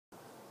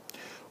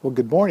Well,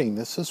 good morning.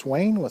 This is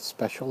Wayne with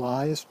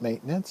Specialized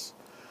Maintenance,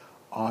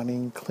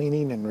 Awning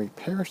Cleaning and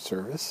Repair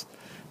Service.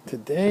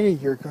 Today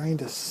you're going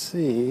to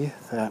see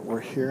that we're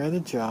here at a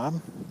job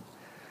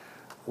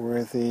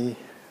where the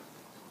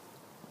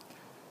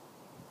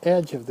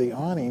edge of the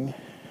awning,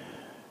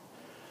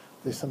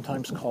 they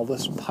sometimes call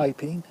this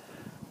piping,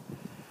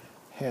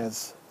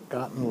 has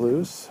gotten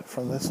loose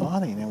from this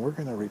awning, and we're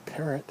going to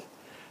repair it.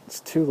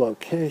 It's two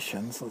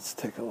locations. Let's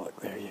take a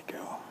look. There you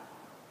go.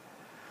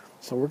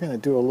 So we're going to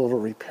do a little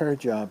repair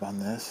job on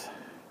this.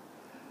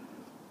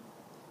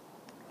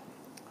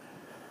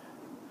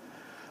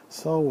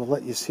 So we'll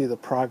let you see the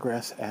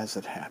progress as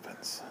it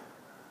happens.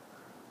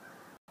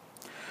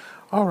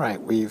 All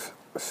right, we've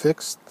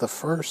fixed the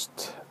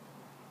first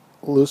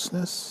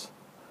looseness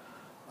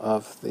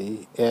of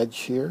the edge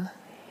here,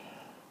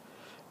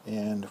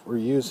 and we're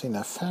using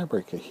a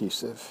fabric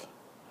adhesive,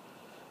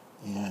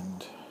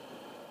 and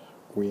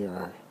we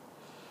are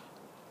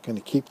going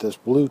to keep this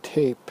blue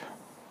tape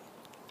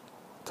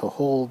to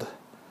hold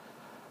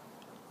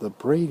the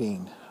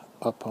braiding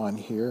up on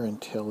here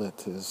until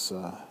it is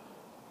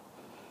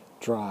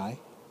dry.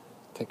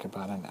 Take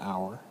about an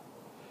hour,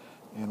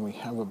 and we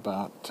have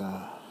about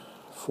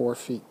 4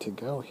 feet to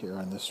go here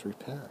on this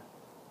repair.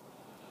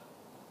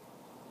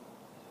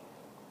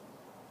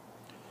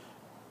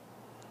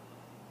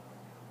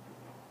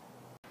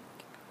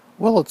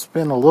 Well, it's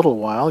been a little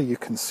while. You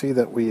can see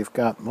that we've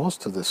got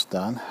most of this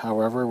done.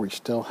 However, we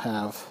still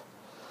have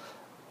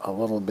a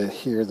little bit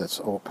here that's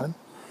open,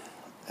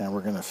 and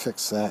we're going to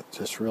fix that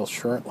just real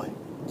shortly.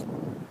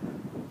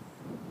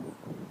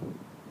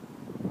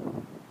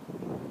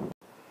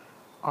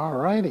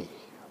 Alrighty,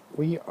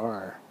 we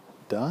are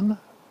done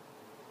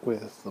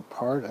with the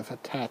part of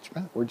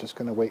attachment. We're just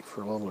going to wait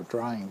for a little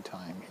drying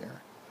time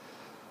here.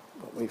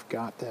 But we've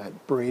got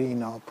that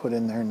braiding all put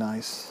in there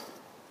nice.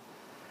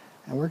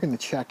 And we're going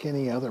to check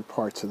any other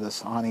parts of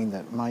this awning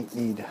that might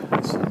need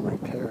some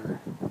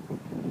repair.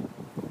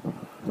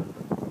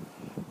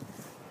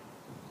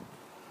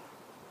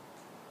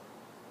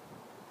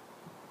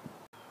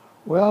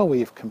 Well,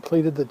 we've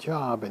completed the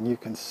job, and you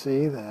can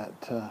see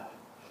that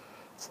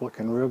it's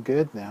looking real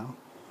good now.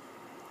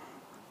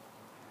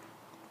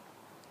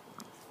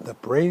 The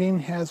braiding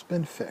has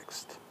been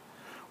fixed.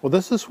 Well,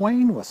 this is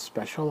Wayne with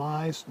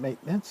Specialized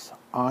Maintenance,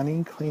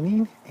 Awning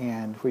Cleaning,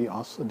 and we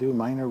also do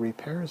minor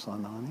repairs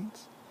on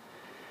awnings.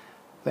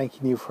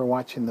 Thanking you for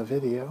watching the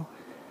video.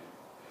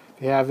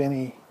 If you have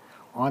any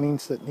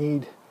awnings that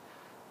need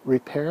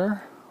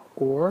repair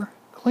or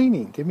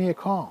cleaning, give me a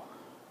call.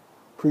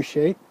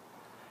 Appreciate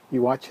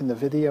you watching the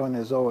video, and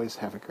as always,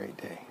 have a great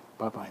day.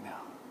 Bye-bye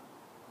now.